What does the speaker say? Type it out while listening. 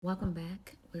Welcome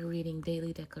back. We're reading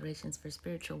Daily Declarations for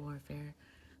Spiritual Warfare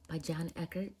by John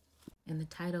Eckert, and the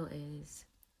title is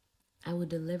I Will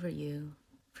Deliver You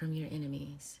from Your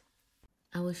Enemies.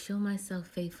 I will show myself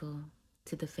faithful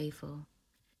to the faithful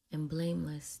and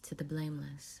blameless to the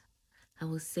blameless. I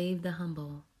will save the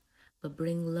humble, but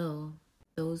bring low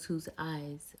those whose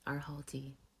eyes are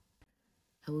haughty.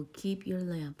 I will keep your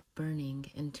lamp burning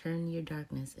and turn your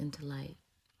darkness into light.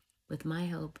 With my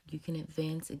help, you can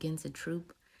advance against a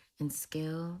troop and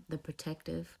scale the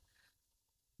protective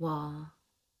wall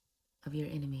of your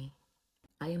enemy.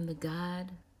 I am the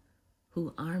God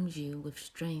who arms you with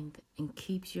strength and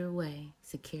keeps your way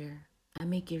secure. I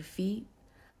make your feet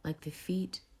like the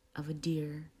feet of a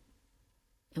deer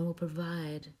and will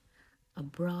provide a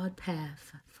broad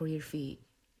path for your feet.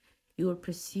 You will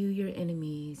pursue your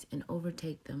enemies and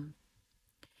overtake them.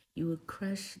 You will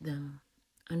crush them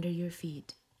under your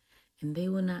feet, and they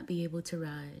will not be able to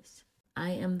rise.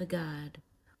 I am the God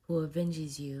who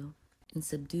avenges you and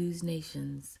subdues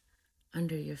nations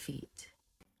under your feet.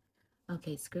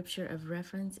 Okay, scripture of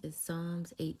reference is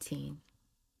Psalms 18.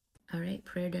 All right,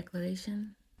 prayer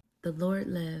declaration. The Lord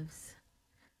lives.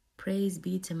 Praise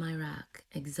be to my rock,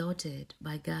 exalted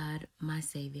by God, my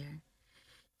Savior.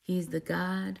 He is the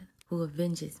God who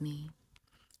avenges me,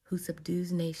 who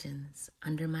subdues nations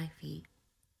under my feet.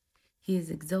 He has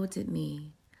exalted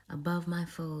me above my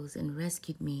foes and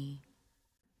rescued me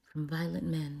from violent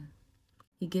men.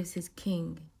 He gives his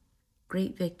king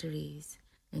great victories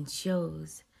and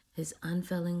shows his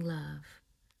unfailing love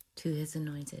to his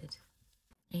anointed.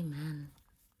 Amen.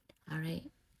 All right,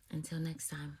 until next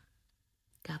time,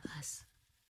 God bless.